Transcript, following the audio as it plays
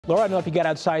Laura, I don't know if you got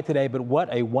outside today, but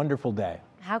what a wonderful day.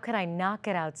 How could I not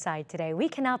get outside today? We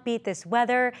cannot beat this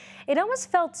weather. It almost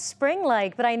felt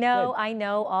spring-like, but I know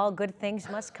all good things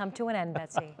must come to an end,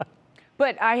 Betsy.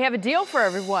 But I have a deal for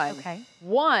everyone. Okay.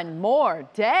 One more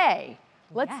day.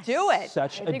 Let's do it.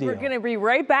 Such a deal. I think we're going to be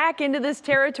right back into this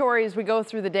territory as we go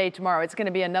through the day tomorrow. It's going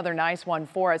to be another nice one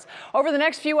for us. Over the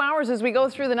next few hours as we go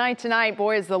through the night tonight,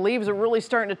 boy, as the leaves are really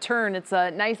starting to turn, it's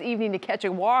a nice evening to catch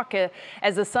a walk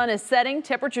as the sun is setting.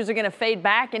 Temperatures are going to fade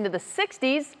back into the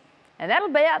 60s. And that'll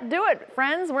about do it,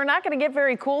 friends. We're not going to get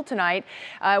very cool tonight.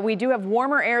 We do have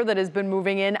warmer air that has been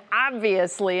moving in,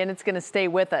 obviously, and it's going to stay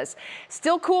with us.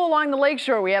 Still cool along the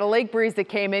lakeshore. We had a lake breeze that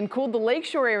came in, cooled the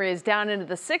lakeshore areas down into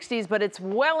the 60s, but it's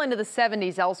well into the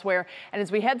 70s elsewhere. And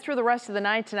as we head through the rest of the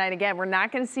night tonight, again, we're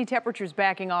not going to see temperatures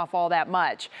backing off all that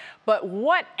much. But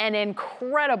what an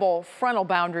incredible frontal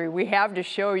boundary we have to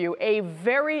show you. A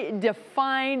very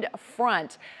defined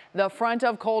front. The front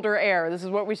of colder air. This is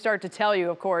what we start to tell you,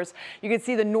 of course. You can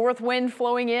see the north wind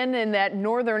flowing in that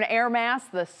northern air mass.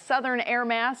 The southern air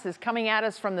mass is coming at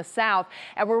us from the south.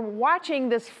 And we're watching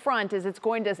this front as it's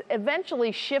going to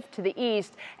eventually shift to the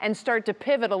east and start to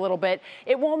pivot a little bit.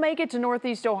 It won't make it to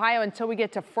northeast Ohio until we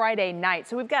get to Friday night.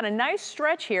 So we've got a nice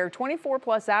stretch here, 24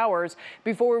 plus hours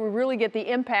before we really get the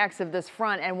impacts of this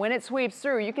front. And when it sweeps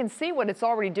through, you can see what it's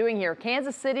already doing here.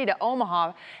 Kansas City to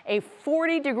Omaha, a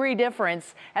 40-degree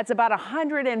difference. That's about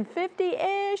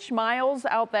 150-ish miles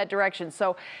out that direction.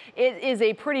 So it is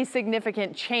a pretty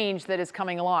significant change that is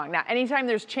coming along. Now, anytime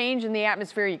there's change in the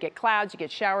atmosphere, you get clouds, you get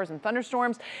showers and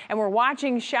thunderstorms, and we're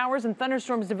watching showers and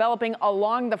thunderstorms developing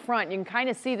along the front. You can kind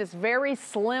of see this very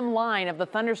slim line of the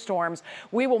thunderstorms.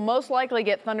 We will most likely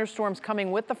get thunderstorms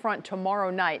coming with the front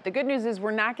tomorrow night. The good news is we're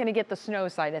not going to get the snow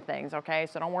side of things, okay?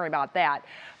 So don't worry about that.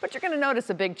 But you're going to notice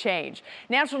a big change.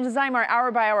 National Design, our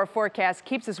hour-by-hour forecast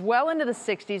keeps us well into the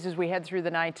 60s as we head through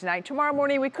the night tonight. Tomorrow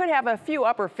morning, we could have a few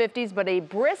upper 50s, but a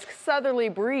brisk southerly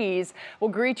breeze will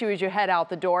greet you as you head out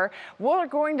the door. We're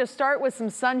going to start with some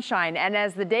sunshine, and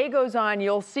as the day goes on,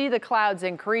 you'll see the clouds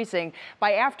increasing.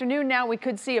 By afternoon now, we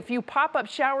could see a few pop-up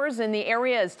showers in the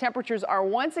area as temperatures are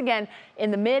once again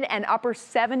in the mid and upper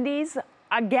 70s.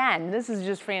 Again, this is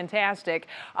just fantastic.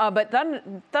 But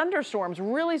thunderstorms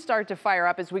really start to fire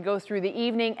up as we go through the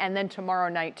evening and then tomorrow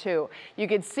night too. You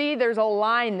can see there's a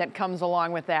line that comes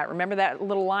along with that. Remember that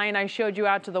little line I showed you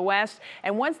out to the west?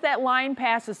 And once that line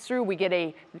passes through, we get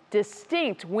a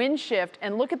distinct wind shift.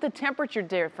 And look at the temperature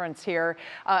difference here.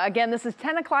 Again, this is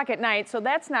 10 o'clock at night, so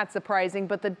that's not surprising,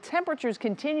 but the temperatures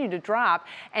continue to drop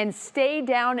and stay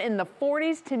down in the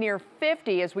 40s to near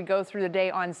 50 as we go through the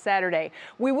day on Saturday.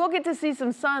 We will get to see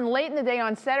some sun late in the day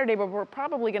on Saturday, but we're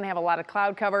probably going to have a lot of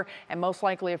cloud cover and most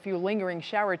likely a few lingering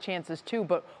shower chances too.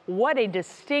 But what a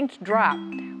distinct drop.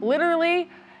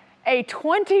 Literally a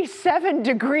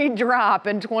 27-degree drop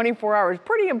in 24 hours.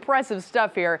 Pretty impressive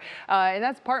stuff here. And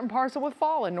that's part and parcel with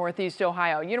fall in northeast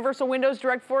Ohio. Universal Windows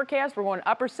direct forecast. We're going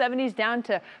upper 70s down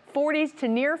to 40s to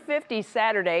near 50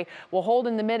 Saturday. We'll hold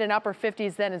in the mid and upper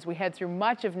 50s then as we head through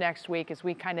much of next week as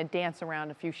we kind of dance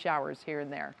around a few showers here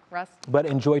and there. Russ? But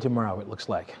enjoy tomorrow, it looks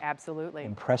like. Absolutely.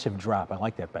 Impressive drop. I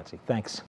like that, Betsy. Thanks.